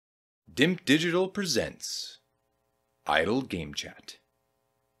Dimp Digital presents Idle Game Chat.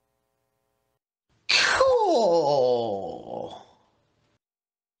 Cool.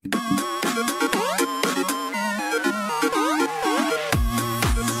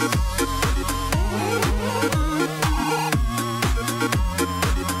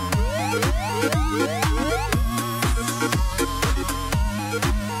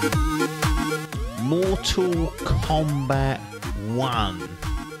 Mortal Kombat 1.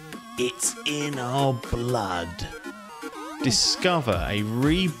 It's in our blood. Discover a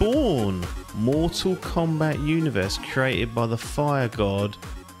reborn Mortal Kombat Universe created by the Fire God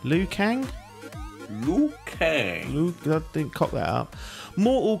Liu Kang? Liu Kang. I didn't cock that up.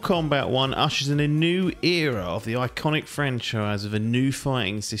 Mortal Kombat 1 ushers in a new era of the iconic franchise with a new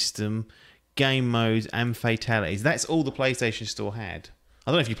fighting system, game modes, and fatalities. That's all the PlayStation Store had.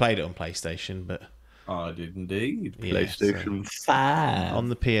 I don't know if you played it on PlayStation, but I did indeed. Yeah, PlayStation 5. on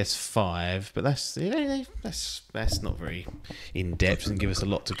the PS5. But that's not very in depth and give us a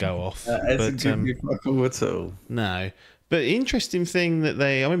lot to go off. Hasn't given me fuck all at all. No, but interesting thing that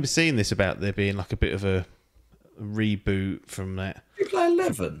I remember seeing this about there being like a bit of a reboot from that. Did you play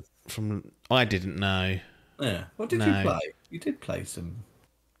 11? I didn't know. Yeah. What did you play? You did play some.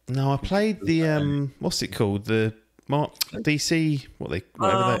 No, I played the what's it called? The DC,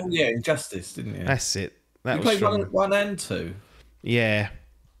 whatever yeah, Injustice, didn't you? That's it. That you was played one and two. Yeah,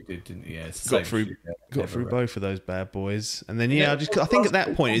 You did, didn't you? Yeah, it's the got same through shit, both of those bad boys, and then Yeah, I think at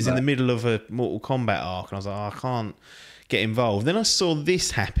that point it was in the Kombat. middle of a Mortal Kombat arc, and I was like, I can't get involved. Then I saw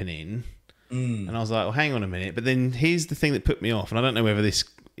this happening, and I was like, well, hang on a minute. But then here's the thing that put me off, and I don't know whether this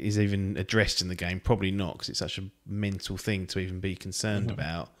is even addressed in the game. Probably not, because it's such a mental thing to even be concerned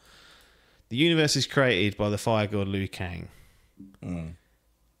about. The universe is created by the Fire God Liu Kang.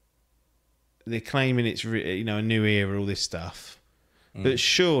 They're claiming it's a new era, all this stuff, but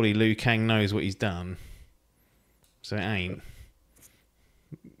surely Liu Kang knows what he's done, so it ain't.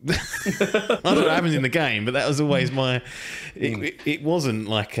 I don't know what happens in the game, but that was always my. It wasn't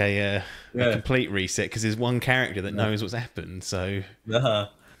like a complete reset because there's one character that knows what's happened. So,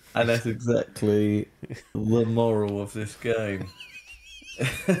 and that's exactly the moral of this game.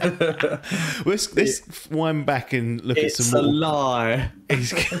 let's wind back and look at some. It's a lie.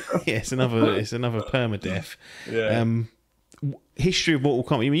 It's another permadeath. Yeah. History of Mortal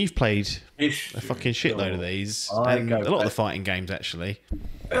Kombat. I mean, you've played a History, fucking shitload of these, I and go a lot of back- the fighting games actually.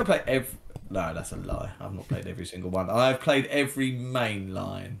 I've played No, that's a lie. I've not played every single one. I've played every main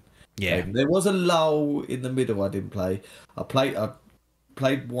line. Yeah. There was a lull in the middle I didn't play. I played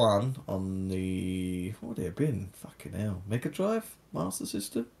one on the... What would it have been? Fucking hell. Mega Drive? Master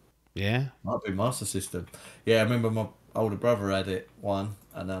System? Yeah. Might be Master System. Yeah, I remember my older brother had it, one,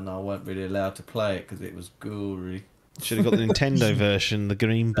 and then I weren't really allowed to play it because it was gory. Should have got the Nintendo version, the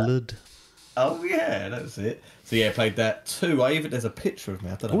green blood. Oh, yeah, that's it. So, yeah, I played that too. There's a picture of me.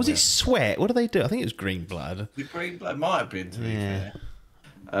 I don't know. Or was where. it Sweat? What do they do? I think it was green blood. The green blood might have been, to be Yeah.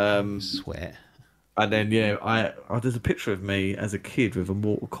 fair. Sweat. And then, yeah, there's a picture of me as a kid with a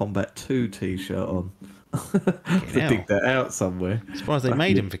Mortal Kombat 2 t-shirt on. To dig that out somewhere. Surprised they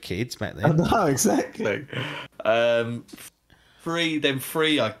made them for kids back then. No, exactly.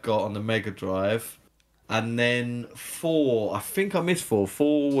 Three I got on the Mega Drive. And then 4, I think I missed 4.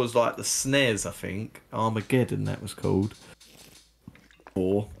 4 was like the SNES, I think. Armageddon, that was called.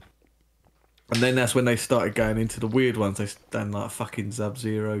 4. And then that's when they started going into the weird ones. They done like a fucking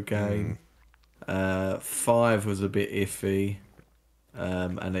Sub-Zero game. 5 was a bit iffy.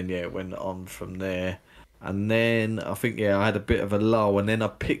 And then, it went on from there. And then I think, I had a bit of a lull. And then I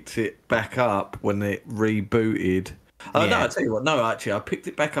picked it back up when it rebooted. Oh, no, I'll tell you what. No, actually, I picked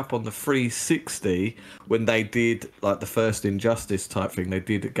it back up on the 360 when they did, like, the first Injustice type thing. They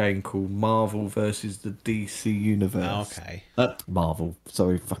did a game called Marvel versus the DC Universe. Okay. Marvel.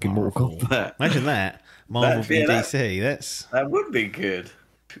 Sorry, fucking Mortal Kombat. Imagine that. Marvel v DC. That would be good.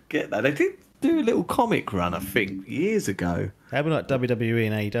 Get that. They did do a little comic run, I think, years ago. How about like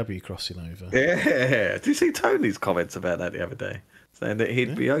WWE and AEW crossing over? Yeah. Did you see Tony's comments about that the other day? Saying that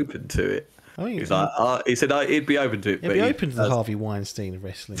he'd be open to it. I mean, He's like, he said he'd be open to it. He'd be open to the Harvey Weinstein of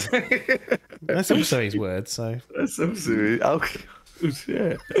wrestling. That's also his word, so. That's absolutely... Oh,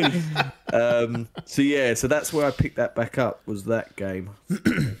 yeah. So that's where I picked that back up, was that game.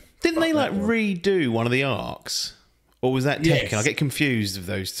 Didn't they, like, redo one of the arcs? Or was that Tekken? Yes. I get confused of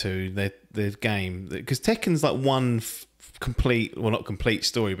those two, the game. Because Tekken's like one complete, well, not complete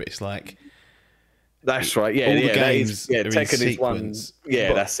story, but it's like... That's right, yeah. All the that games is, are in Tekken is one... sequence. Yeah,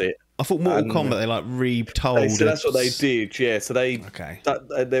 But that's it. I thought Mortal Kombat they like retold. So that's what they did, yeah. So okay.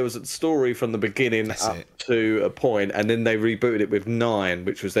 There was a story from the beginning up to a point, and then they rebooted it with 9,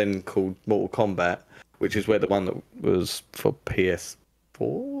 which was then called Mortal Kombat, which is where the one that was for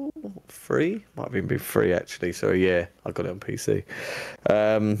PS4, 3 might have even been 3 actually. So yeah, I got it on PC.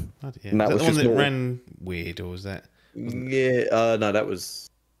 And that was the just one that ran weird, or was that? Yeah, no, that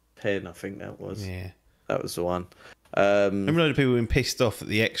was 10. I think that was. Yeah, that was the one. Remember a lot of people being pissed off that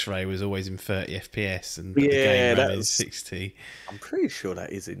the X-ray was always in 30 FPS and the game ran in 60. I'm pretty sure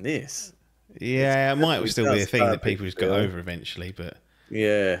that is in this. Yeah, it might still be a thing that people just got over eventually, but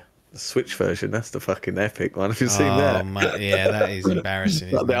yeah, the Switch version, that's the fucking epic one. Have you seen that? Yeah, that is embarrassing.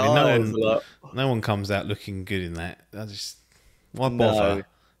 Isn't it? I mean, no one comes out looking good in that. Why bother?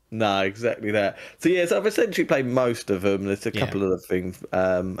 No, exactly that. So yeah, so I've essentially played most of them. There's a couple of other things,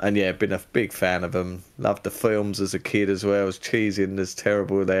 and yeah, been a big fan of them. Loved the films as a kid as well. As cheesy and as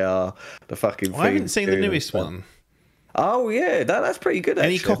terrible they are, the fucking. I haven't seen the newest one. Oh yeah, that's pretty good.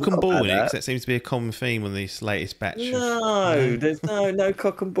 Any cock and ball in it? 'Cause that seems to be a common theme on this latest batch. No, there's no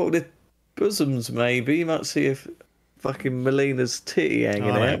cock and ball. There's bosoms maybe. You might see if. Fucking Melina's titty hanging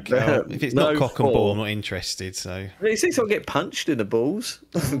out. If it's not cock and ball, I'm not interested. So you see someone get punched in the balls.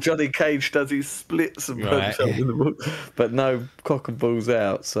 Johnny Cage does his splits and punch up in the balls, but no cock and balls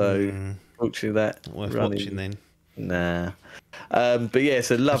out. So fortunately, that not worth watching then. Nah. But yeah,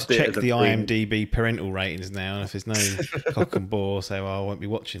 so loved it. Check the IMDb parental ratings now, and if there's no cock and ball, say, well, I won't be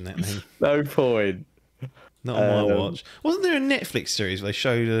watching that then. No point. Not on my watch. Wasn't there a Netflix series where they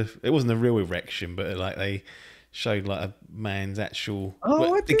showed it wasn't a real erection, but like they showed like a man's actual.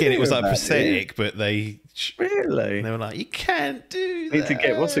 Again, it was like prosthetic, but they really they were like, you can't do that. Need to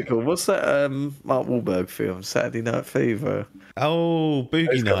get what's it called? What's that Mark Wahlberg film? Saturday Night Fever. Oh,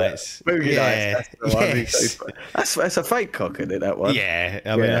 Boogie Nights. Boogie Nights. That's the one. Yes. That's a fake cock, isn't it? That one. Yeah,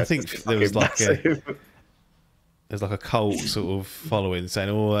 I mean, I think there was like there's like a cult sort of following saying,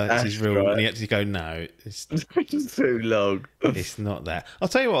 "Oh, that's his real," and he had to go, "No, it's too long. It's not that." I'll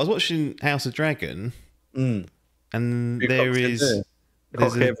tell you what. I was watching House of Dragon. And there's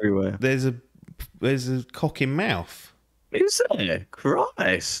everywhere. There's a cock in mouth. Is there?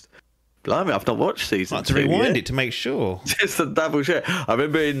 Christ. Blimey, I've not watched season 2 I had to rewind it to make sure. Just to double check. I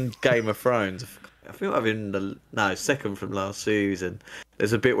remember in Game of Thrones, I feel I'm in the second from last season.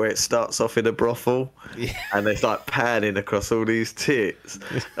 There's a bit where it starts off in a brothel, and it's like panning across all these tits,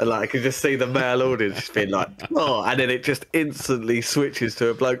 and like I can just see the male audience just being like, "Oh," and then it just instantly switches to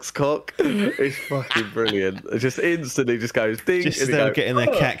a bloke's cock. It's fucking brilliant. It just instantly just goes ding. Just they're getting their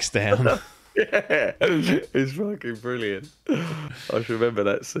cacks down. Yeah, it's fucking brilliant. I should remember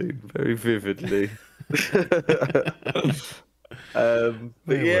that scene very vividly. But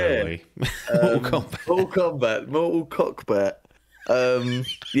yeah, Mortal Kombat.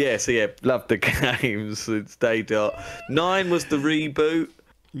 Yeah, so yeah, loved the games since day dot. 9 was the reboot.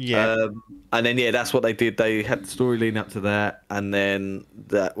 Yeah. And then yeah, that's what they did. They had the story leading up to that, and then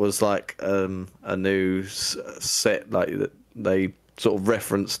that was like a new set, like they sort of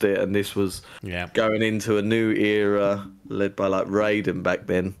referenced it, and this was going into a new era led by like Raiden back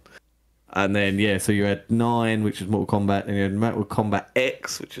then. And then yeah, so you had 9, which was Mortal Kombat, and you had Mortal Kombat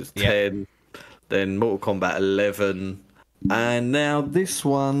X, which was 10, then Mortal Kombat 11, and now this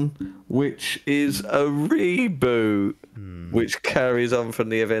one, which is a reboot, which carries on from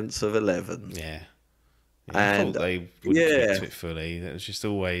the events of 11. Yeah, and I thought they would get to it fully. That was just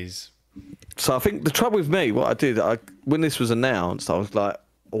always. So I think the trouble with me, what I did, when this was announced, I was like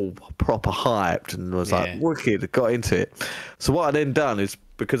all proper hyped and was like wicked, got into it. So what I then done is,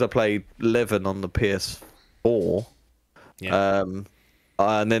 because I played 11 on the PS4, and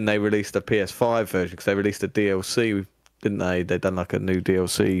then they released a PS5 version because they released a DLC, didn't they? They done like a new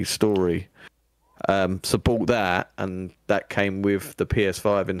DLC story. So bought that, and that came with the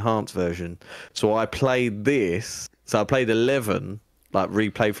PS5 enhanced version. So I played this. So I played 11, like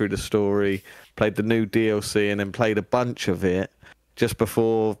replayed through the story, played the new DLC, and then played a bunch of it just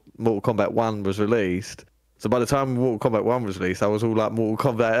before Mortal Kombat 1 was released. So by the time Mortal Kombat 1 was released, I was all like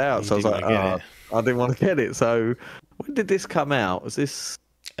Mortal Kombat out. So I was like, I didn't want to get it. So when did this come out? Was this...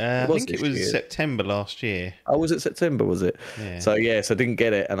 I think it was September last year. Oh, was it September, was it? Yeah. So yes, I didn't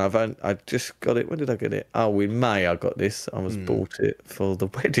get it, and I just got it. When did I get it? Oh, in May I got this. I bought it for the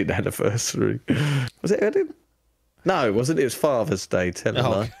wedding anniversary. Was it wedding? No, it wasn't. It was Father's Day.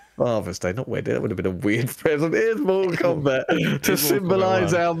 Father's Day, not wedding. That would have been a weird present. Here's Mortal Kombat to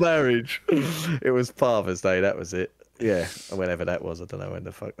symbolise our marriage. It was Father's Day. That was it. Yeah, whenever that was. I don't know when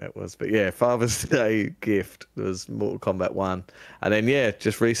the fuck that was. But yeah, Father's Day gift was Mortal Kombat 1. And then, yeah,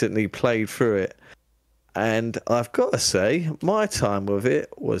 just recently played through it. and I've got to say, my time with it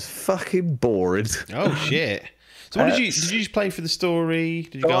was fucking boring. Oh shit! So what did you just play for the story?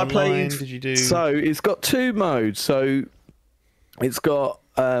 Did you go online? Did you do? So it's got 2 modes. So it's got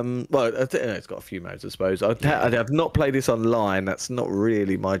well, I don't know, it's got a few modes, I suppose. I have not played this online. That's not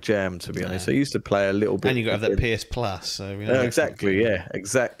really my jam, to be honest. I used to play a little bit. And you got to have that PS Plus, so exactly, yeah,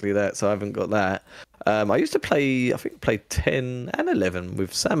 exactly that. So I haven't got that. I used to play, I think, played 10 and 11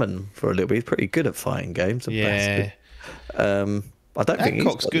 with Salmon for a little bit. He's pretty good at fighting games. Yeah. I don't think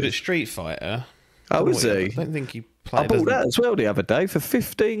Hancock's good at Street Fighter. Oh, is he? I don't think he played. I bought that as well the other day for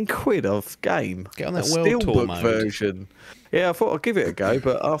 15 quid off game. Get on that World Tour mode version. Yeah, I thought I'd give it a go,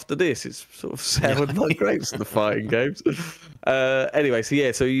 but after this, it's sort of soured my grapes, the fighting games. Anyway,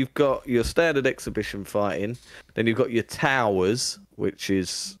 so you've got your standard exhibition fighting, then you've got your towers, which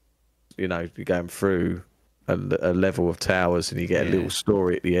is, you're going through a level of towers, and you get a little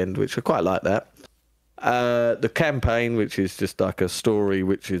story at the end, which I quite like that. The campaign, which is just like a story,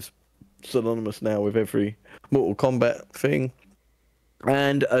 which is synonymous now with every Mortal Kombat thing.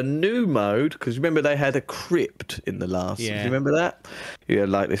 And a new mode, because remember they had a crypt in the last. Do you remember that? You had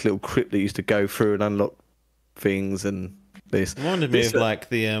like this little crypt that used to go through and unlock things and this. It reminded me of like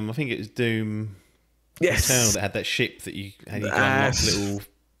the I think it was Doom Eternal that had that ship that you had unlock little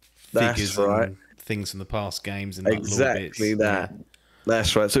figures and things from the past games and like exactly that. Yeah.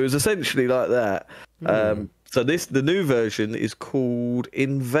 That's right. So it was essentially like that. So the new version is called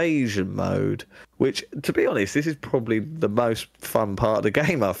Invasion Mode, which, to be honest, this is probably the most fun part of the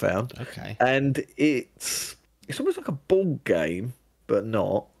game I found. Okay. And it's almost like a ball game, but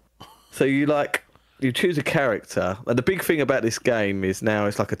not. So you choose a character, and the big thing about this game is now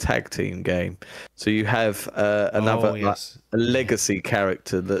it's like a tag team game. So you have another like, a legacy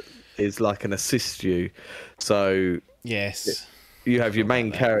character that is like an assist you. So you have your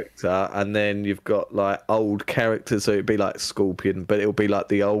main character, and then you've got like old characters. So it'd be like Scorpion, but it'll be like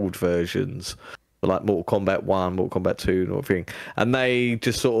the old versions, like Mortal Kombat 1, Mortal Kombat 2, and all thing. And they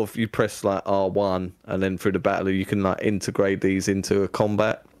just sort of, you press like R1, and then through the battle you can like integrate these into a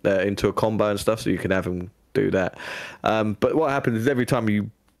combo and stuff. So you can have them do that. But what happens is every time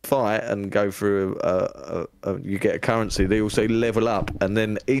you fight and go through you get a currency, they also level up, and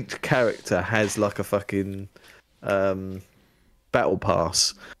then each character has like a fucking battle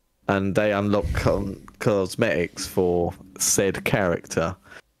pass, and they unlock cosmetics for said character.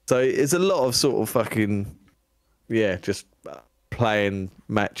 So it's a lot of sort of fucking just playing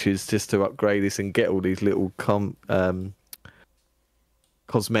matches just to upgrade this and get all these little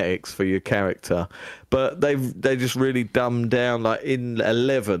cosmetics for your character. But they just really dumbed down. Like in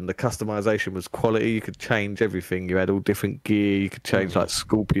 11, the customization was quality. You could change everything. You had all different gear. You could change like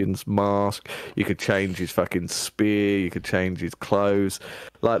Scorpion's mask. You could change his fucking spear. You could change his clothes.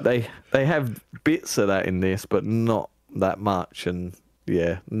 Like they have bits of that in this, but not that much, and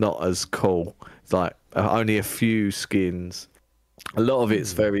not as cool. It's like only a few skins. A lot of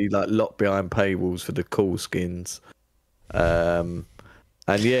it's very like locked behind paywalls for the cool skins. And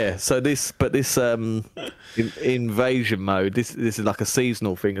so this invasion mode, this is like a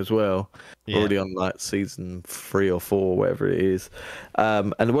seasonal thing as well. Already on like season 3 or 4, whatever it is.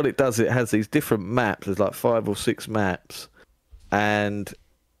 And what it does, it has these different maps. There's like 5 or 6 maps, and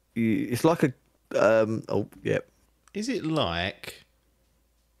it's like a Is it like,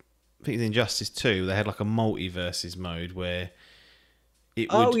 I think it's Injustice 2, they had like a multiverses mode where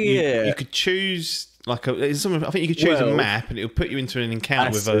it would you could choose like I think you could choose a map, and it'll put you into an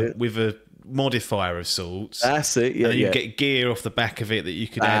encounter with a modifier of sorts. That's it. Yeah, and then you get gear off the back of it that you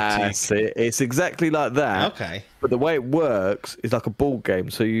could add to. That's it. It's exactly like that. Okay. But the way it works is like a ball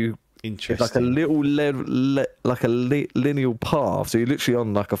game. So it's like a little linear path. So you're literally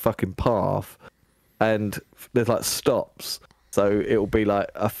on like a fucking path, and there's like stops. So it'll be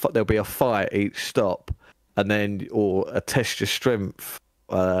like there'll be a fight each stop, and then or a test your strength.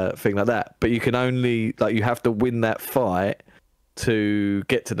 Thing like that, but you can only you have to win that fight to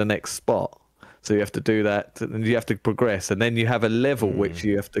get to the next spot. So you have to do that, and you have to progress, and then you have a level which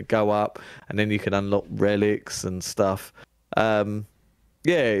you have to go up, and then you can unlock relics and stuff. But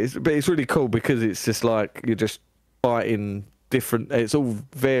it's really cool because it's just like you're just fighting different. It's all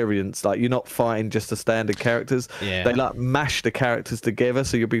variants. Like you're not fighting just the standard characters. They like mash the characters together,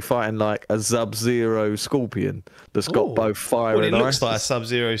 so you'll be fighting like a Sub-Zero Scorpion that's got both fire and ice. It looks like a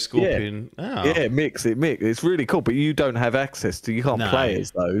Sub-Zero Scorpion. Mix. It's really cool, but you don't have access to. You can't play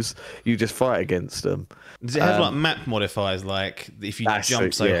as those. You just fight against them. Does it have like map modifiers? Like if you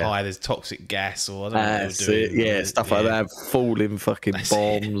jump so high, there's toxic gas, or I don't know what they're doing. Stuff like that. Falling fucking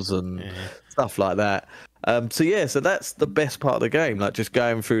bombs and stuff like that. So yeah, so that's the best part of the game, like just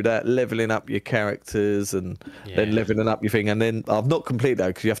going through that, leveling up your characters, and then leveling up your thing. And then I've not completed that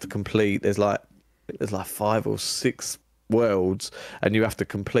because you have to complete. There's like 5 or 6 worlds, and you have to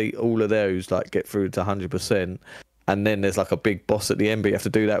complete all of those, like get through to 100%. And then there's like a big boss at the end, but you have to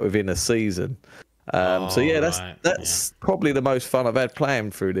do that within a season. So yeah, that's probably the most fun I've had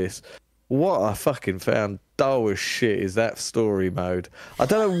playing through this. What I fucking found dull as shit is that story mode. I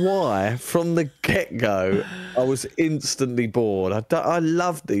don't know why, from the get-go, I was instantly bored. I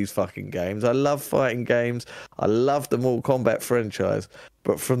love these fucking games. I love fighting games. I love the Mortal Kombat franchise.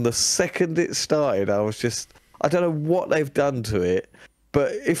 But from the second it started, I was just... I don't know what they've done to it,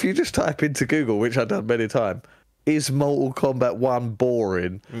 but if you just type into Google, which I've done many times, is Mortal Kombat 1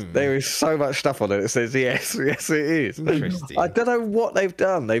 boring? There is so much stuff on it that says yes, yes it is. Interesting. I don't know what they've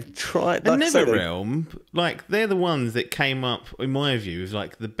done. They've tried... And NetherRealm, like, they're the ones that came up, in my view, with,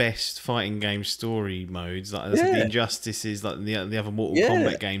 like, the best fighting game story modes. Like, the Injustices, like, the other Mortal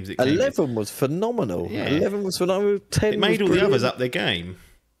Kombat games that came 11 was phenomenal. Yeah. 11 was phenomenal. 10 it made all brilliant. the others up their game.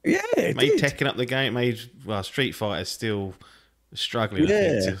 Yeah, it made did. Tekken up the game. It made, well, Street Fighter still... struggling. I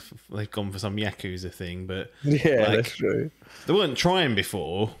think they've gone for some Yakuza thing, but that's true. They weren't trying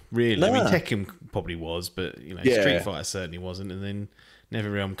before, really. No. I mean, Tekken probably was, but Street Fighter certainly wasn't. And then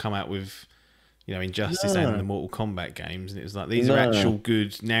NetherRealm come out with Injustice and the Mortal Kombat games, and it was like these are actual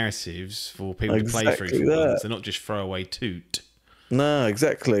good narratives for people to play through for once. They're not just throwaway toot. No,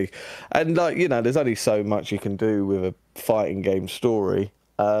 exactly. And like there's only so much you can do with a fighting game story.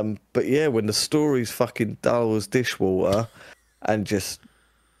 But yeah, when the story's fucking dull as dishwater. And just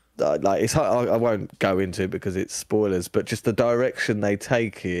like it's hard, I won't go into it because it's spoilers, but just the direction they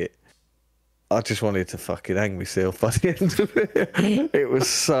take it, I just wanted to fucking hang myself by the end of it. It was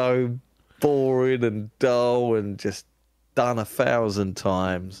so boring and dull and just done 1,000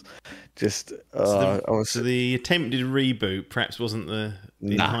 times. Just so the attempted reboot perhaps wasn't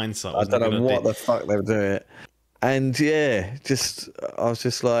in hindsight. I don't know what the fuck they were doing. And yeah, I was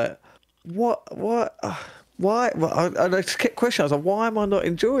just like, what? Why? I just kept questioning. I was like, why am I not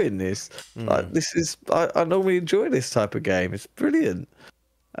enjoying this? Like, this is... I normally enjoy this type of game. It's brilliant.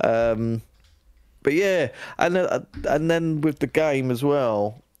 But yeah, and then with the game as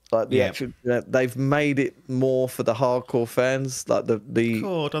well, like the actual... they've made it more for the hardcore fans. Like the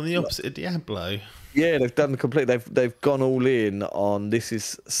God, on the opposite of Diablo. Yeah, they've done complete... They've gone all in on this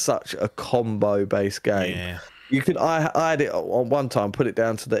is such a combo-based game. Yeah. You could. I had it on one time, put it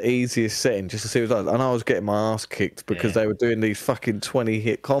down to the easiest setting just to see what it was like, and I was getting my ass kicked because they were doing these fucking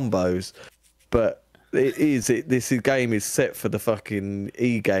 20-hit combos. But this game is set for the fucking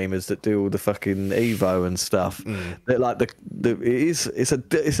e-gamers that do all the fucking Evo and stuff. They're like it's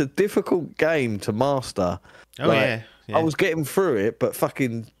a difficult game to master. Oh yeah. I was getting through it, but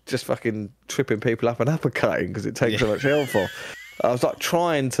fucking tripping people up and uppercutting because it takes so much health off. I was like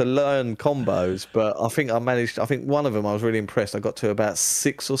trying to learn combos, but I think I managed. I think one of them I was really impressed. I got to about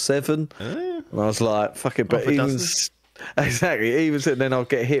 6 or 7, and I was like, "Fuck it!" But even then, I'll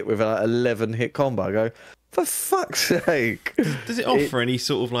get hit with an 11-hit combo. I go, for fuck's sake! Does it offer any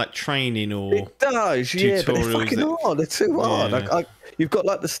sort of like training or? It does, tutorials? But they're fucking hard. They're too hard. Yeah. You've got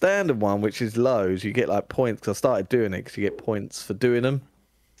like the standard one, which is lows. You get like points. Cause I started doing it because you get points for doing them.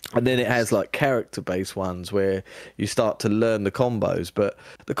 And then it has like character-based ones where you start to learn the combos, but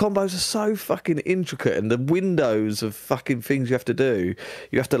the combos are so fucking intricate, and the windows of fucking things you have to do.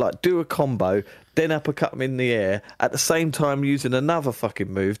 You have to like do a combo, then uppercut them in the air at the same time using another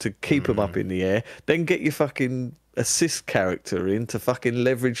fucking move to keep them up in the air. Then get your fucking assist character in to fucking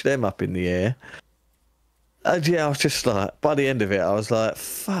leverage them up in the air. And yeah, I was just like, by the end of it, I was like,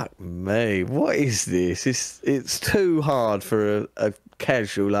 fuck me, what is this? It's too hard for a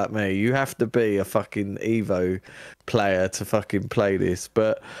casual like me. You have to be a fucking Evo player to fucking play this.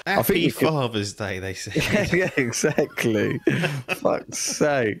 But I think Father's Day, they say. Yeah, exactly. Fuck's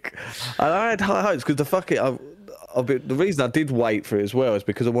sake. And I had high hopes because the reason I did wait for it as well is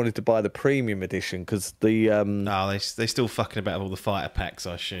because I wanted to buy the premium edition because the they still fucking about all the fighter packs,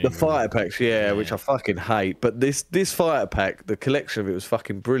 I assume. The fighter packs, yeah, which I fucking hate. But this fighter pack, the collection of it was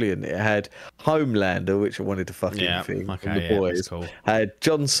fucking brilliant. It had Homelander, which I wanted to fucking thing from the boys. Cool. Had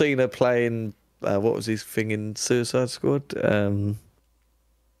John Cena playing what was his thing in Suicide Squad?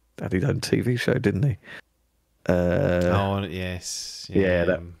 Had he done a TV show, didn't he? Yes. Yeah,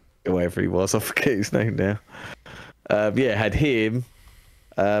 that whoever he was, I forget his name now. Had him,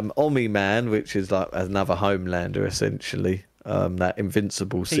 Omni-Man, which is like another Homelander essentially. That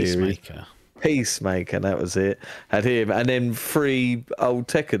Invincible series. Peacemaker, that was it. Had him, and then 3 old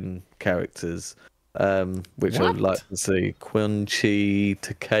Tekken characters, which I'd like to see: Quan Chi,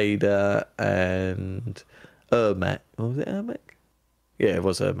 Takeda, and Ermac. Was it Ermac? Yeah, it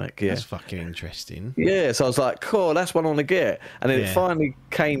was Ermac. Yeah. That's fucking interesting. Yeah, so I was like, cool, that's one I want to get. And then it Yeah. finally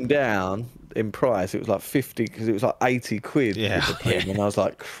came down in price. It was like 50, because it was like 80 quid. Yeah, with the premium. And I was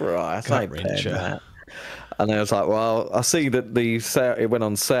like, Christ, I ain't paying Gut-wrencher. that. And then I was like, well, I see that it went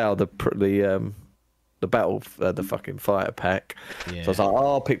on sale, the fucking fighter pack. Yeah. So I was like, oh,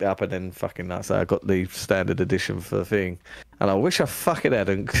 I'll pick that up, and then fucking like, so I got the standard edition for the thing. And I wish I fucking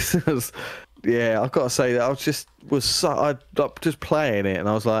hadn't, because yeah, I've got to say that I just playing it, and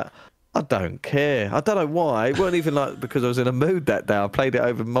I was like, I don't care. I don't know why. It weren't even like because I was in a mood that day. I played it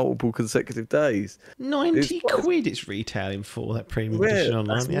over multiple consecutive days. 90 quid it's retailing for, that premium edition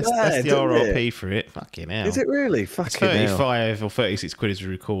online. That's mad, the isn't RRP for it. Fucking hell. Is it really? It's Fucking hell. 35 or 36 quid as we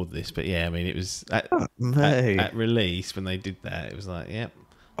record this, but yeah, I mean, it was at release when they did that. It was like, yep,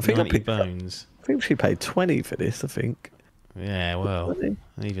 I think 90 bones. I think she paid 20 for this. I think. Yeah, well,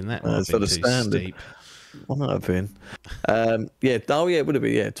 even that might for be the too standard. steep. Might have been. Yeah. Oh, yeah. It would have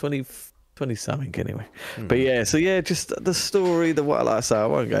been. Yeah, 20 something anyway. But yeah. So yeah, just the story. Like I say, I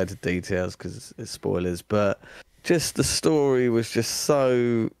won't go into details because it's spoilers. But just the story was just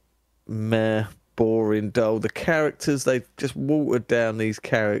so meh, boring, dull. The characters, they just watered down these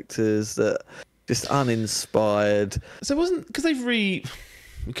characters that just uninspired. So it wasn't because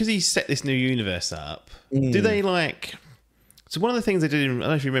he set this new universe up. Do they like? So one of the things they did, I don't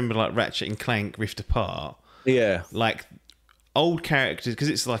know if you remember, like Ratchet and Clank Rift Apart. Yeah. Like old characters, because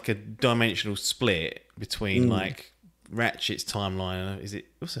it's like a dimensional split between like Ratchet's timeline. Is it,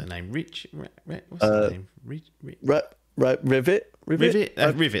 what's her name? What's her name? Rivet. Rivet.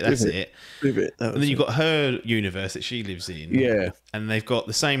 That's it. Rivet. And then you've got her universe that she lives in. Yeah. And they've got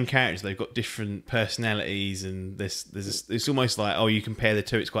the same characters. They've got different personalities, and it's almost like, oh, you compare the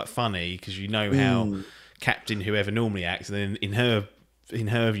two. It's quite funny because you know how Captain whoever normally acts, and then in her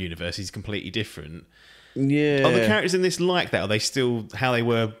universe, he's completely different. Yeah. Are the characters in this like that? Are they still how they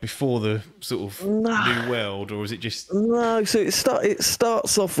were before the sort of new world, or is it just no? So it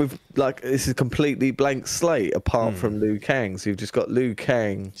starts off with like this is a completely blank slate apart from Liu Kang. So you've just got Liu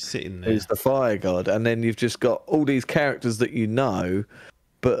Kang sitting there, who's the Fire God, and then you've just got all these characters that you know,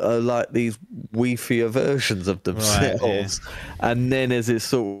 but are like these weefier versions of themselves. Right, yeah. And then as this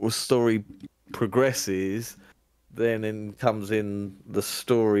sort of story progresses, then in comes in the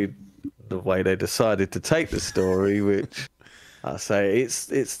story. The way they decided to take the story, which I say it's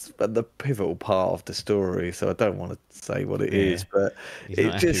the pivotal part of the story, so I don't want to say what it is, but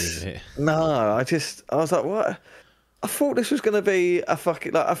it just I was like, what? I thought this was going to be a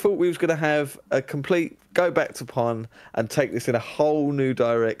fucking I thought we was going to have a complete go back to Pon and take this in a whole new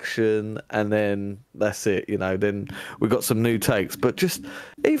direction, and then that's it, Then we got some new takes, but just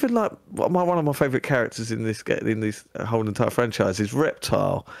even like one of my favourite characters in this whole entire franchise is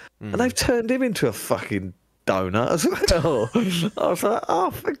Reptile, and they've turned him into a fucking donut as well. I was like, oh,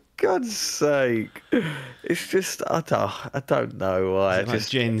 for God's sake! It's just I don't know why. It's like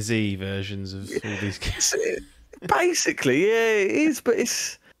Gen Z versions of all these characters. Basically, yeah, it is, but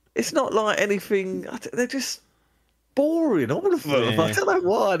it's not like anything. They're just boring, all of them. Yeah. I don't know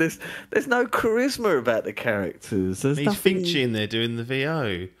why. There's no charisma about the characters. There's nothing. Finchie in there doing the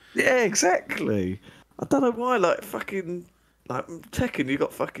VO. Yeah, exactly. I don't know why. Like fucking like Tekken, you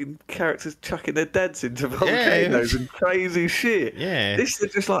got fucking characters chucking their dads into volcanoes and crazy shit. Yeah, this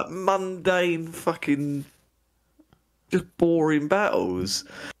is just like mundane, fucking, just boring battles.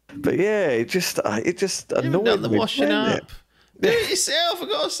 But yeah, it just annoyed me. You haven't done the washing up. Do it yourself. I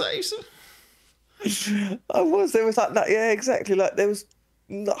gotta say some. There was like that. Yeah, exactly. Like there was,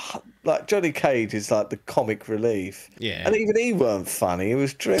 like Johnny Cage is like the comic relief. Yeah. And even he weren't funny. It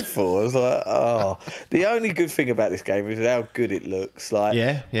was dreadful. I was like, oh. The only good thing about this game is how good it looks. Like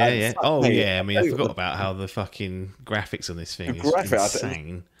yeah. Oh yeah. I mean, I forgot about how the fucking graphics on this thing is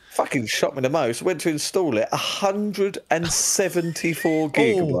insane. Fucking shocked me the most. Went to install it. 174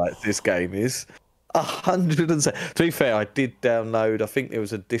 gigabytes. This game is 107. To be fair, I did download. I think there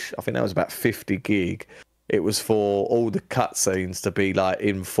was a dish. I think that was about 50 gig. It was for all the cutscenes to be like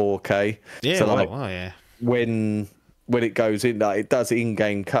in 4K. Yeah. So like, yeah. When it goes in, like it does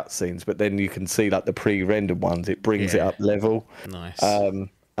in-game cutscenes, but then you can see like the pre-rendered ones. It brings it up level. Nice.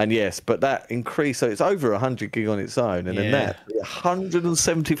 And yes, but that increased, so it's over 100 gig on its own, and then that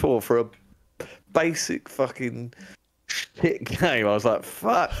 174 for a basic fucking shit game. I was like,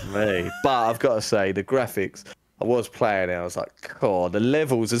 fuck me. But I've got to say, the graphics, I was playing it, I was like, God, the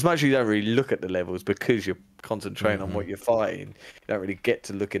levels, as much as you don't really look at the levels because you're concentrating on what you're fighting, you don't really get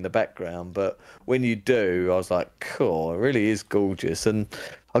to look in the background, but when you do, I was like, cool, it really is gorgeous. And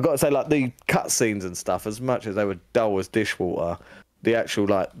I've got to say, like, the cutscenes and stuff, as much as they were dull as dishwater, the actual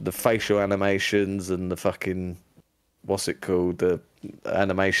like the facial animations and the fucking what's it called, the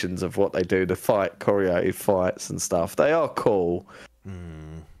animations of what they do, the choreographed fights and stuff. They are cool,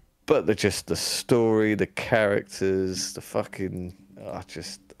 but they're just the story, the characters, the fucking.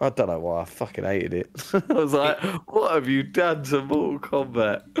 I don't know why I fucking hated it. I was like, what have you done to Mortal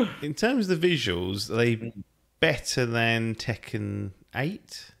Kombat? In terms of the visuals, are they better than Tekken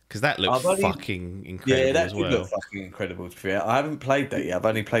 8? Because that looks fucking incredible as well. Yeah, that looks fucking incredible. To be fair, I haven't played that yet. I've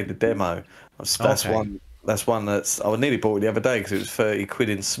only played the demo. That's one. That's one I nearly bought it the other day because it was 30 quid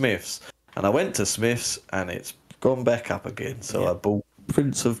in Smiths, and I went to Smiths and it's gone back up again. So I bought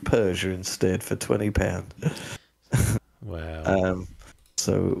Prince of Persia instead for £20. Wow.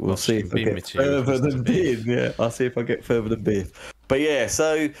 So we'll see if I get further than Bin. Yeah, I'll see if I get further than Bin. But yeah,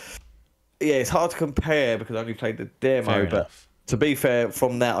 so yeah, it's hard to compare because I only played the demo. But to be fair,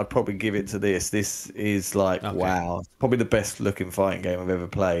 from that, I'd probably give it to this. This is like, wow, probably the best looking fighting game I've ever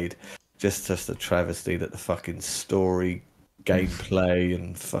played. Just a travesty that the fucking story, gameplay,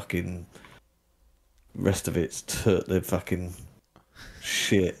 and fucking rest of it's the fucking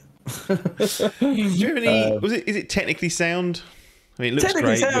shit. Do you have any? Is it technically sound? I mean, it looks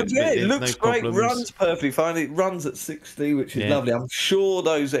technically great. Sound, it looks great. Runs perfectly fine. It runs at 60, which is lovely. I'm sure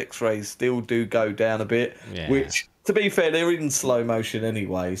those X-rays still do go down a bit. Yeah. Which, to be fair, they're in slow motion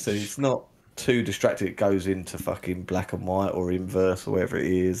anyway, so it's not too distracting. It goes into fucking black and white or inverse or whatever it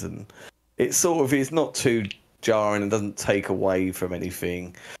is, and it sort of is not too jarring and doesn't take away from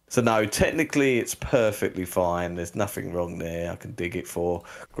anything. So no, technically it's perfectly fine. There's nothing wrong there. I can dig it for.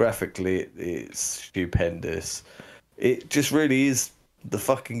 Graphically, it's stupendous. It just really is the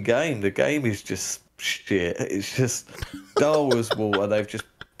fucking game. The game is just shit. It's just dull as water. They've just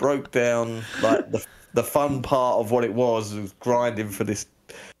broke down like the fun part of what it was grinding for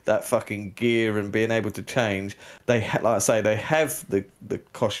that fucking gear and being able to change. They like I say, they have the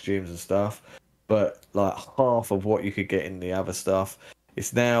costumes and stuff, but like half of what you could get in the other stuff.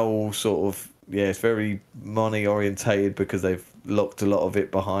 It's now all sort of it's very money orientated because they've locked a lot of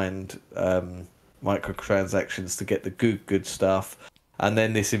it behind microtransactions to get the good stuff, and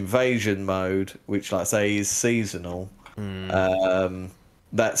then this invasion mode, which like I say is seasonal.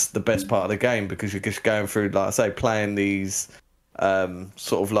 That's the best part of the game because you're just going through, like I say, playing these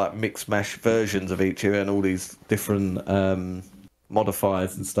sort of like mix mash versions of each year and all these different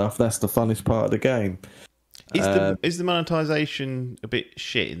modifiers and stuff. That's the funnest part of the game. Is the monetization a bit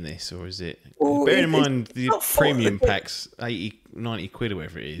shit in this, or is it? Bear in mind the premium packs 80, 90 quid or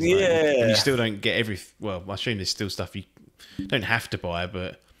whatever it is. And you still don't get well, I assume there's still stuff you don't have to buy,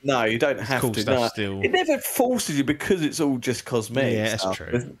 but no, you don't have cool to. Stuff no. Still, it never forces you because it's all just cosmetic. Yeah, that's stuff.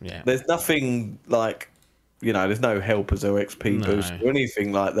 true. There's nothing like. There's no helpers or XP boost or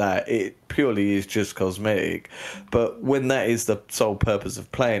anything like that. It purely is just cosmetic. But when that is the sole purpose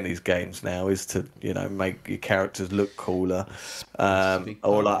of playing these games now is to, make your characters look cooler.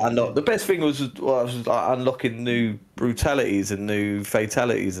 Or like unlock. The best thing was like unlocking new brutalities and new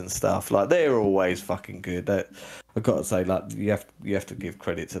fatalities and stuff. Like they're always fucking good. I've got to say, like you have to give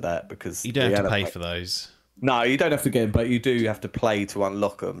credit to that because you don't have to pay for those. No, you don't have to get them, but you do have to play to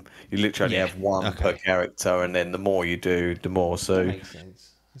unlock them. You literally only have one per character, and then the more you do, the more. So, that makes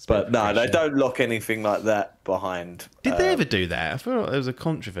sense. But no, they don't lock anything like that behind. Did they ever do that? I thought there was a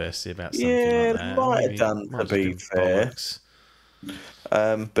controversy about something like that. Yeah, might have done, to be fair.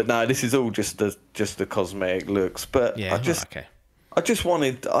 But no, this is all just the cosmetic looks. But I just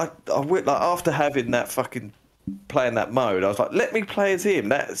wanted, I went like after having that fucking. Playing that mode, I was like, let me play as him.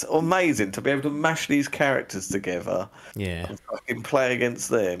 That's amazing to be able to mash these characters together. Yeah. And fucking play against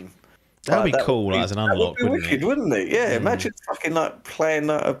them. That'd be cool as an unlock, wouldn't it? Wicked, wouldn't it? Yeah, imagine fucking like playing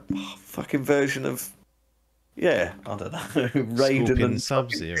like a fucking version of I don't know, Raiden and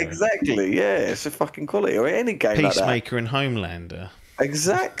Sub-Zero. Exactly, yeah, it's a fucking quality. Or any game Peacemaker like that. And Homelander.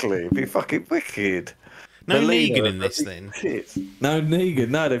 Exactly, it'd be fucking wicked. No Negan in this then. Shit. No Negan.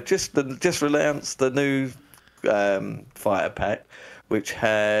 No, they've just announced the new fighter pack, which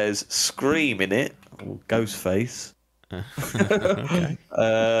has Scream in it, or Ghostface. Okay.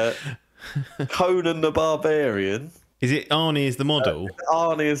 Conan the Barbarian. Is it Arnie is the model?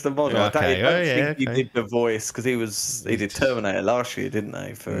 Arnie is the model. Okay. I don't think he did the voice because he did Terminator last year, didn't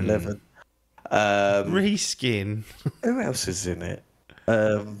he? For 11. Reskin. Who else is in it?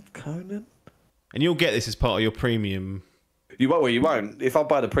 Conan. And you'll get this as part of your premium. You won't. Well, you won't. If I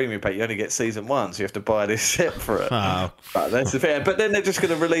buy the premium pack, you only get season 1, so you have to buy this separate. Oh. But that's the thing. But then they're just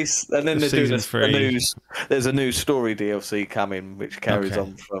going to release, and then they're doing there's a new story DLC coming, which carries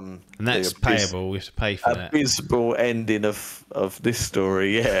on from. And that's payable. We have to pay for that. Abysmal ending of this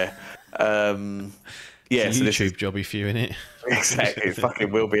story. Yeah. Yeah, It's a so this is YouTube job if you're in it. exactly, it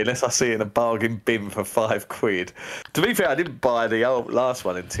fucking will be, unless I see it in a bargain bin for £5. To be fair, I didn't buy the last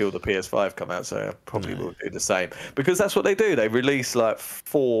one until the PS5 come out, so I probably will do the same. Because that's what they do. They release like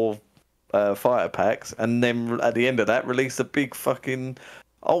 4 fighter packs, and then at the end of that, release a big fucking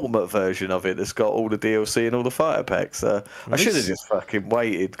ultimate version of it that's got all the DLC and all the fighter packs. I should have just fucking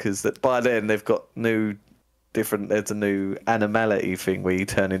waited, because by then they've got there's a new animality thing where you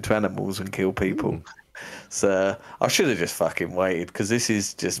turn into animals and kill people. So I should have just fucking waited, because this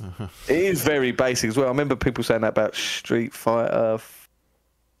is just it is very basic as well. I remember people saying that about Street Fighter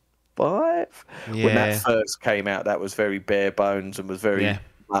 5 when that first came out. That was very bare bones and was very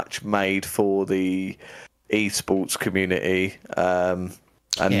much made for the esports community. And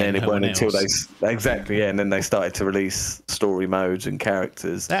then it weren't until and then they started to release story modes and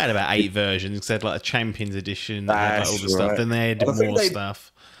characters. They had about 8 versions. They had like a Champions Edition, they had like all the stuff. Then they had more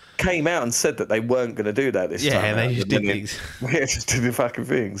stuff. Came out and said that they weren't going to do that this time. Yeah, they just did things. Yeah, just did the fucking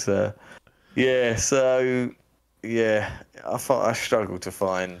things. I thought I struggled to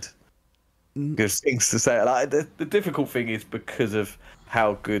find good things to say. Like the difficult thing is because of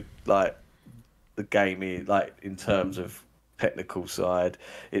how good like the game is, like in terms of technical side,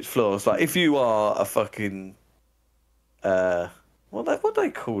 its flaws. Like if you are a fucking what they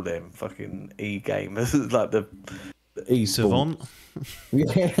call them fucking e-gamers, like the e-savant.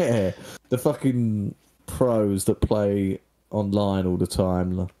 Yeah, the fucking pros that play online all the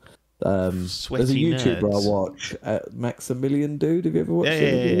time. There's a YouTuber nerds. I watch, Maximilian Dude. Have you ever watched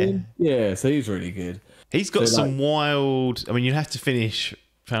him? Yeah, so he's really good. He's got some wild... I mean, you have to finish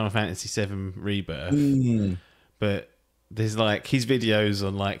Final Fantasy VII Rebirth, but there's like his videos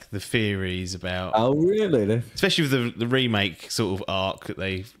on like the theories about... Oh, really? Especially with the remake sort of arc that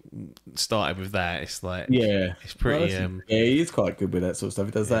they started with that. It's like... Yeah. It's pretty... yeah, he's quite good with that sort of stuff.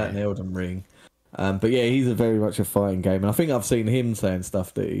 He does that in Elden Ring. But yeah, he's very much a fighting game. And I think I've seen him saying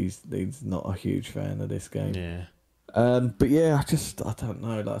stuff that he's not a huge fan of this game. Yeah. But yeah, I don't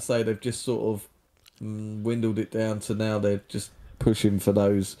know. Like I say, they've just sort of dwindled it down to now they're just pushing for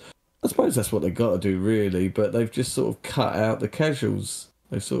those... I suppose that's what they've got to do, really, but they've just sort of cut out the casuals.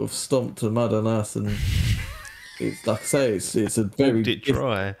 They've sort of stomped the mud on us, and it's like I say, it's a very...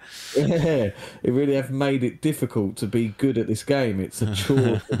 dry. Yeah, it really have made it difficult to be good at this game. It's a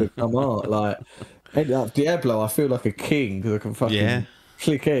chore to become art. Like Diablo, I feel like a king because I can fucking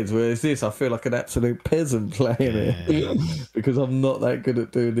click heads, whereas this, I feel like an absolute peasant playing it because I'm not that good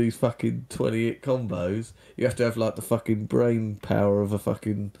at doing these fucking 20-hit combos. You have to have like the fucking brain power of a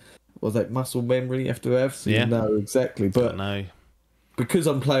fucking... Was that muscle memory you have to have? So you know exactly. But because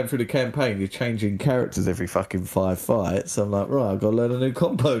I'm playing through the campaign, you're changing characters every fucking 5 fights. I'm like, right, I've got to learn a new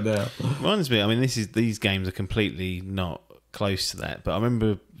combo now. Reminds me, I mean, these games are completely not close to that. But I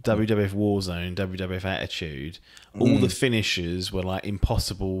remember WWF Warzone, WWF Attitude, all the finishers were like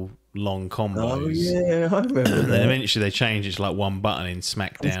impossible long combos. Oh, yeah, I remember that. And then eventually they changed it to like one button in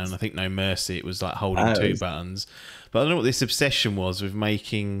SmackDown. I think No Mercy, it was like holding 2 buttons. But I don't know what this obsession was with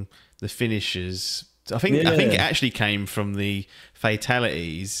making the finishers. I think it actually came from the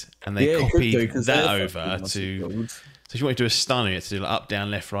fatalities, and they copied that over to. So if you wanted to do a stunner, you had to do like up, down,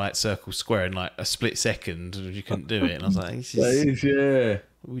 left, right, circle, square in like a split second. You couldn't do it, and I was like, "This is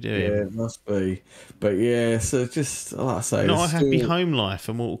what are we doing?" Yeah, it must be. But yeah, so just like I say, not a happy home life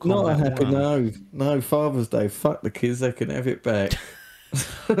for Mortal Kombat. Not a happy. No Father's Day. Fuck the kids. They can have it back.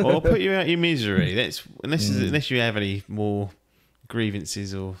 Well, I'll put you out your misery. That's unless you have any more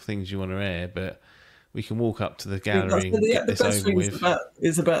grievances or things you want to air, but we can walk up to the gallery and get this over with.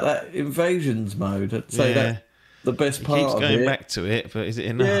 It's about that invasions mode. I'd say that the best part keeps of going it. back to it, but is it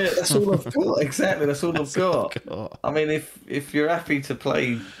enough? Yeah, that's all I've got. Exactly, that's all I've got. I mean, if you're happy to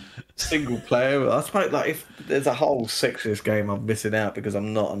play single player, I suppose like if there's a whole section of this game I'm missing out because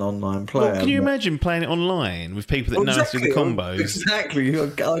I'm not an online player. Well, can you imagine playing it online with people that know how to do the combos? Exactly,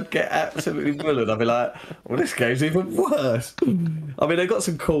 I'd get absolutely bullied. I'd be like, well, this game's even worse. I mean, they've got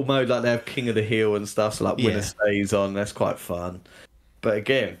some cool mode, like they have King of the Hill and stuff, so like winner stays on, that's quite fun. But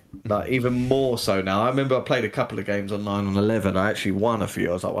again, like even more so now. I remember I played a couple of games online on 11. I actually won a few.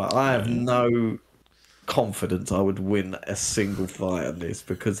 I was like, well, I have no confidence I would win a single fight on this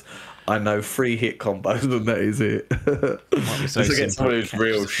because I know 3-hit combos and that is it. Might be so against some of those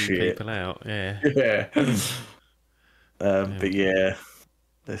real shit. People out, But yeah.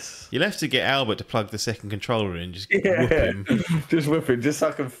 You'll have to get Albert to plug the second controller in, just whip him. Just whip him, just so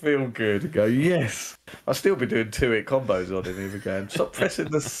I can feel good and go, yes. I'll still be doing 2-hit combos on him even going, stop pressing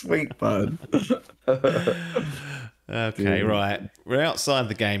the sweet button. Okay, right. We're outside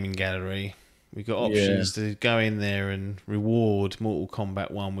the gaming gallery. We've got options to go in there and reward Mortal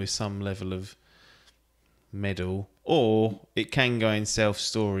Kombat 1 with some level of medal, or it can go in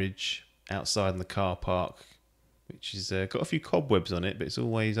self-storage outside in the car park, which has got a few cobwebs on it, but it's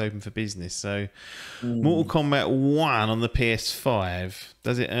always open for business. So Mortal Kombat 1 on the PS5,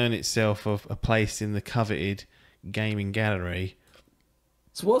 does it earn itself a place in the coveted gaming gallery?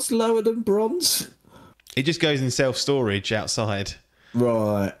 So what's lower than bronze? It just goes in self-storage outside.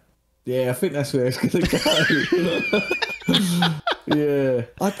 Right. Yeah, I think that's where it's going to go. Yeah.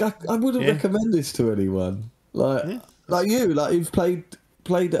 I wouldn't recommend this to anyone. Like you, like you've played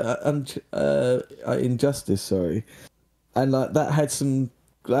Injustice, sorry. And like that had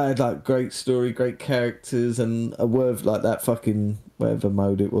like great story, great characters, and a word like that fucking whatever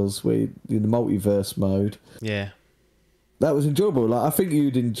mode it was, where in the multiverse mode. Yeah. That was enjoyable. Like I think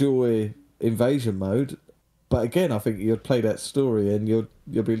you'd enjoy Invasion mode. But again, I think you'd play that story and you'll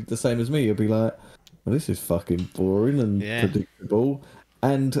be the same as me. You'll be like, well, this is fucking boring and predictable.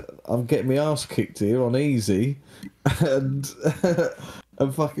 And I'm getting my ass kicked here on easy. And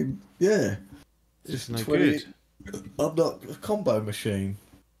fucking, yeah. It's no good. I'm not a combo machine.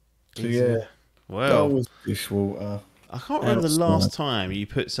 So, yeah. Well, dishwater. I can't remember the last time you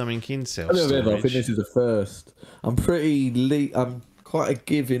put something in self-storage. I think this is the first. I'm quite a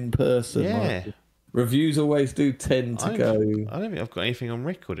giving person. Yeah. Like, reviews always do tend to go. I don't think I've got anything on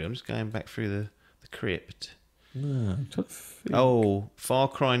record. I'm just going back through the crypt. No, Far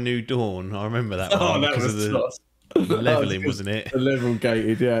Cry New Dawn. I remember that one because of the leveling, wasn't it? The level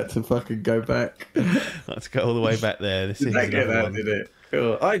gated, yeah, to fucking go back. Let's go all the way back there. This is did it?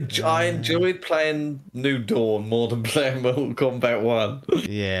 Cool. I enjoyed playing New Dawn more than playing Mortal Kombat 1.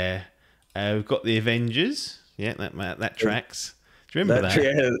 Yeah. We've got the Avengers. Yeah, that tracks. Do you remember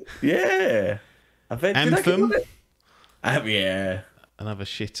that? Yeah. Anthem. Yeah. Another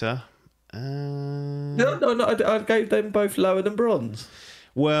shitter. No, I gave them both lower than bronze.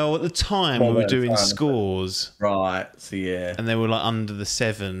 Well, at the time we were doing scores. Right, so yeah. And they were like under the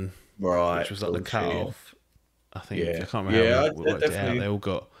 7. Right. Which was like the cut-off. I think. Yeah. I can't remember how we worked it out.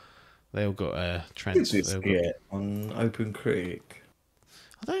 They all got transfer. On Open Critic.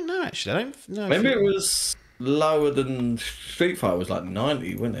 I don't know, actually. I don't know. Maybe it was lower than Street Fighter. Was like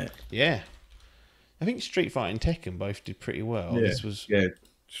 90, wasn't it? Yeah. I think Street Fighter and Tekken both did pretty well. Yeah. This was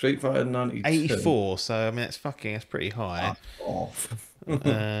Street Fighter 92. 84, so I mean that's pretty high. Off. What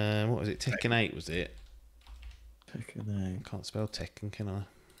was it? Tekken 8 was it? Tekken 8. Can't spell Tekken, can I?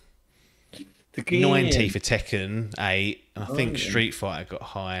 Tekken. 90 for Tekken 8, and I think Street Fighter got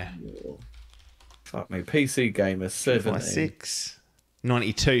high. Fuck me, PC Gamer 7. 6.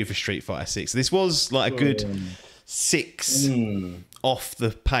 92 for Street Fighter 6. This was like a good 6 off the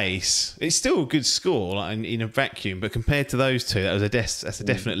pace. It's still a good score, like in a vacuum, but compared to those two, that's a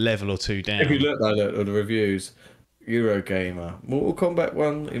definite level or two down. If you look at the reviews, Eurogamer, Mortal Kombat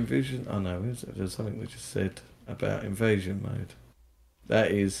 1 Invasion. Oh no, there's something we just said about Invasion mode.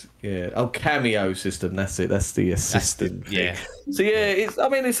 That is, KAMEO system. That's it. That's the assistant. Yeah. So yeah,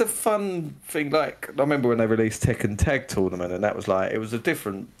 it's a fun thing. Like I remember when they released Tekken Tag Tournament, and that was like it was a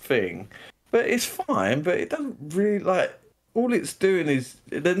different thing, but it's fine. But it doesn't really all it's doing is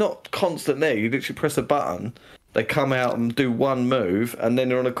they're not constant there. You literally press a button, they come out and do one move, and then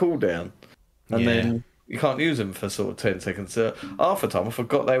they're on a cooldown, and then you can't use them for sort of 10 seconds. So half the time I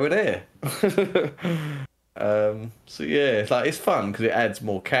forgot they were there. So yeah, it's fun because it adds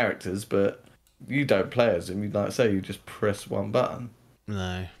more characters, but you don't play as them. You just press one button.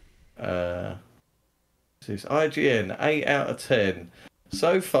 No. This is IGN 8 out of 10.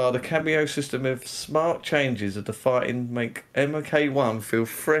 So far, the KAMEO system of smart changes of the fighting make MK1 feel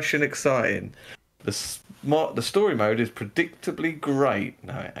fresh and exciting. The story mode is predictably great.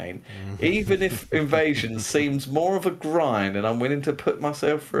 No, it ain't. Even if Invasion seems more of a grind and I'm willing to put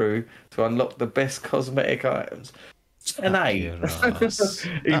myself through to unlock the best cosmetic items. An 8.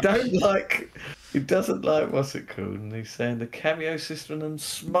 He doesn't like what's it called? And he's saying the KAMEO system and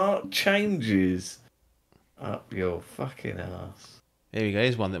smart changes. Up your fucking ass. There we go.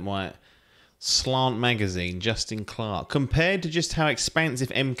 Here's one that might Slant Magazine, Justin Clark. Compared to just how expansive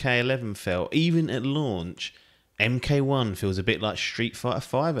MK11 felt, even at launch, MK1 feels a bit like Street Fighter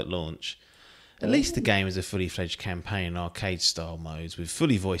 5 at launch. At least the game has a fully fledged campaign and arcade style modes with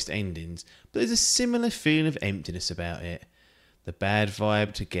fully voiced endings, but there's a similar feeling of emptiness about it. The bad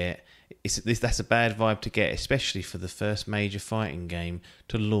vibe to get. That's a bad vibe to get, especially for the first major fighting game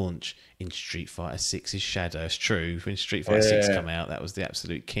to launch in Street Fighter 6's shadow. It's true, when Street Fighter 6 came out, that was the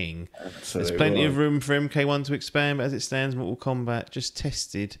absolute king. There's plenty of room for MK1 to expand, but as it stands, Mortal Kombat just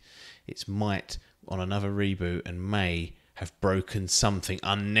tested its might on another reboot and may have broken something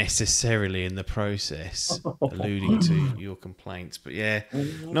unnecessarily in the process, alluding to your complaints. But yeah,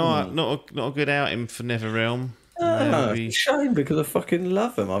 not a good outing for NetherRealm. It's a shame because I fucking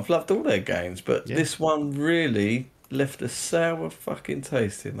love them. I've loved all their games, but this one really left a sour fucking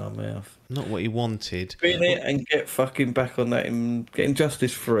taste in my mouth. Not what you wanted. Spin it and get fucking back on that and get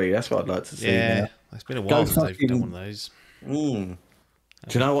Injustice free. That's what I'd like to see now. It's been a while since they've done one of those.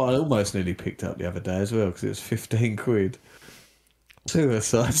 Do you know what I almost nearly picked up the other day as well? Because it was 15 quid.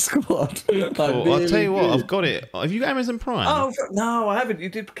 Suicide Squad. I'll tell you what, I've got it. Have you got Amazon Prime? Oh no, I haven't. You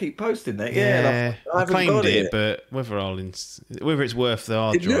did keep posting that. Yeah, I claimed it, but whether it's worth the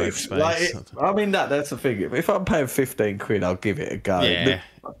hard drive space. That's the thing. If I'm paying 15 quid, I'll give it a go. Yeah.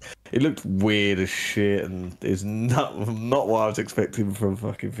 It looked weird as shit, and it's not what I was expecting from a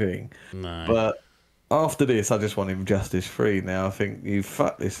fucking thing. No. But after this, I just want Injustice free now. I think you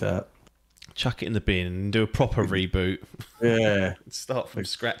fucked this up. Chuck it in the bin and do a proper reboot. Yeah. Start from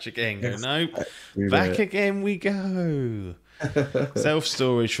scratch again. Go, no, back again we go.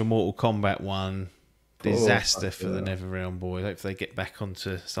 Self-storage for Mortal Kombat 1. Disaster for the NetherRealm boys. Hopefully they get back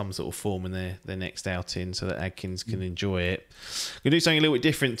onto some sort of form in their next outing so that Adkins can enjoy it. We're going to do something a little bit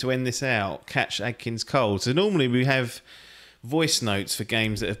different to end this out. Catch Adkins cold. So normally we have voice notes for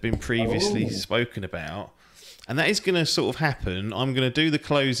games that have been previously spoken about. And that is going to sort of happen. I'm going to do the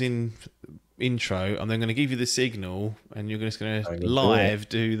closing intro. I'm then going to give you the signal, and you're just going to live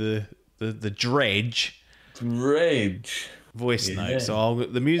do the dredge voice note. So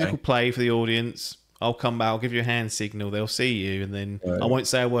the music will play for the audience. I'll come back. I'll give you a hand signal. They'll see you, and then I won't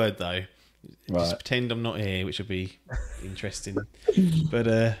say a word though. Just pretend I'm not here, which will be interesting.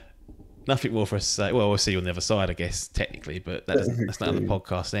 But nothing more for us to say. Well, we'll see you on the other side, I guess, technically, but that's not how the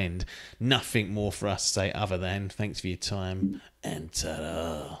podcast end. Nothing more for us to say other than thanks for your time and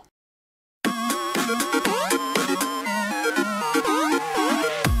ta-da.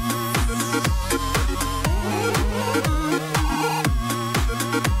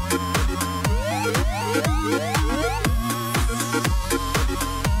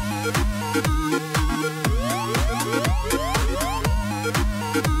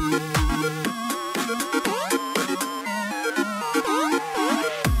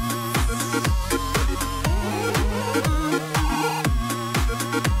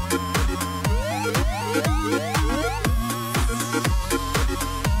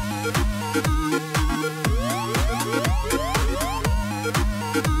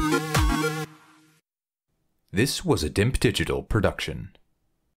 This was a Dimp Digital production.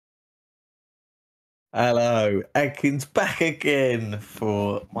 Hello, Adkins back again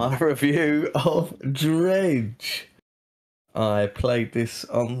for my review of Dredge. I played this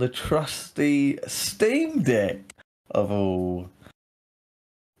on the trusty Steam Deck of all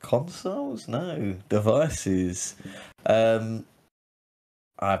consoles? No, devices. I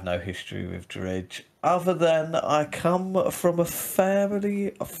have no history with Dredge other than I come from a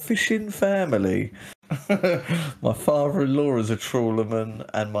fishing family. My father-in-law is a trawlerman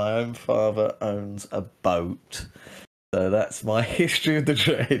and my own father owns a boat. So that's my history of the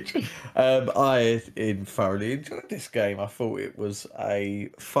Dredge. I thoroughly enjoyed this game. I thought it was a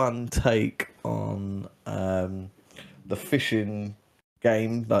fun take on the fishing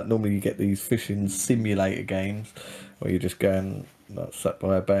game. Like normally you get these fishing simulator games where you're just going sat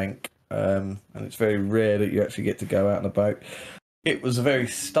by a bank. And it's very rare that you actually get to go out on a boat. It was a very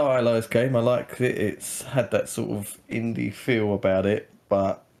stylised game. I liked it. It's had that sort of indie feel about it,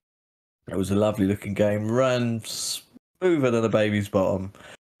 but it was a lovely looking game. Ran smoother than a baby's bottom.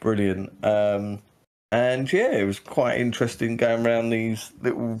 Brilliant. And yeah, it was quite interesting going around these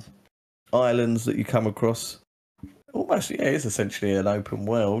little islands that you come across. Almost, yeah, it's essentially an open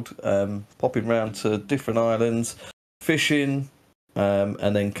world. Popping around to different islands, fishing,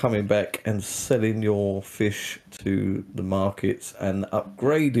 and then coming back and selling your fish to the markets and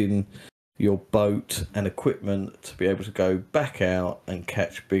upgrading your boat and equipment to be able to go back out and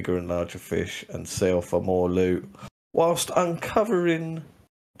catch bigger and larger fish and sell for more loot, whilst uncovering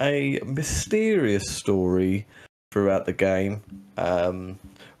a mysterious story throughout the game,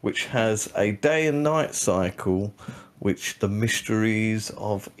 which has a day and night cycle, which the mysteries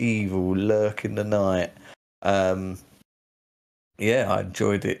of evil lurk in the night. Yeah, I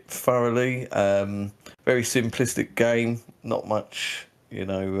enjoyed it thoroughly. Very simplistic game, not much,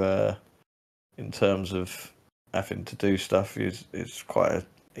 in terms of having to do stuff. It's quite an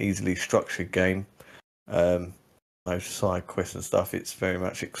easily structured game. No side quests and stuff. It's very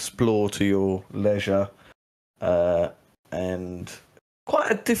much explore to your leisure, and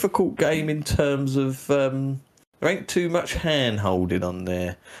quite a difficult game in terms of there ain't too much hand holding on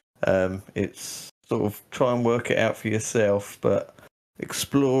there. It's sort of try and work it out for yourself. But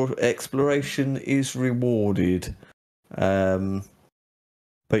exploration is rewarded. But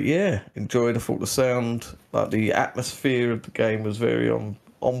yeah, enjoyed. I thought the sound, like the atmosphere of the game, was very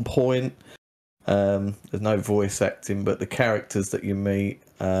on point. There's no voice acting, but the characters that you meet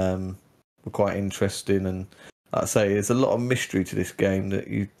were quite interesting. And like I say, there's a lot of mystery to this game that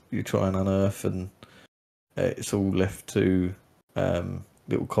you try and unearth, and it's all left to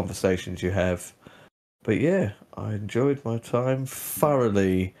little conversations you have. But yeah, I enjoyed my time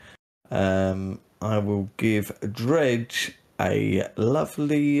thoroughly. I will give Dredge a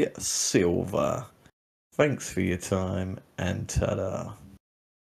lovely silver. Thanks for your time, and ta-da.